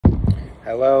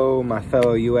Hello, my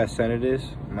fellow U.S. Senators.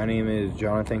 My name is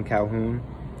Jonathan Calhoun.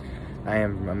 I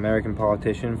am an American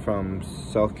politician from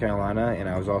South Carolina, and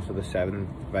I was also the 7th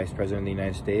Vice President of the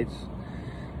United States.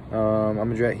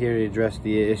 I'm here to address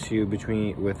the issue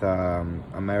with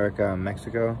America and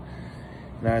Mexico.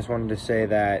 And I just wanted to say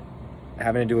that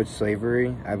having to do with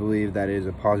slavery, I believe that is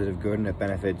a positive good and it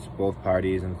benefits both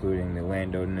parties, including the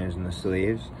landowners and the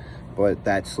slaves. But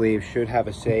that slaves should have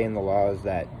a say in the laws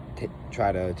that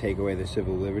try to take away the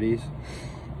civil liberties.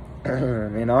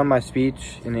 And in my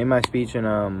speech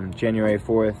on January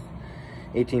 4th,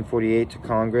 1848 to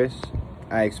Congress,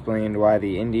 I explained why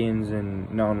the Indians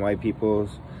and non-white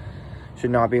peoples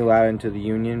should not be allowed into the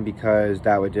Union, because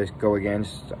that would just go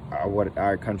against what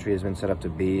our country has been set up to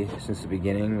be since the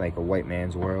beginning, like a white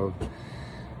man's world.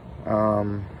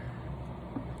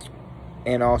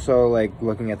 And also, like,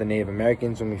 looking at the Native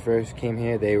Americans, when we first came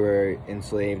here, they were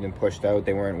enslaved and pushed out.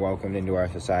 They weren't welcomed into our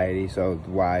society, so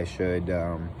why should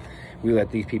we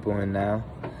let these people in now?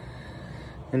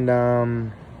 And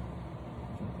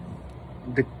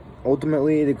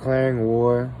ultimately, declaring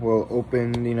war will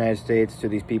open the United States to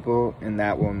these people, and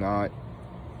that will not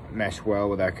mesh well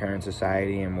with our current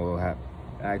society and will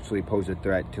actually pose a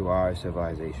threat to our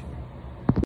civilization.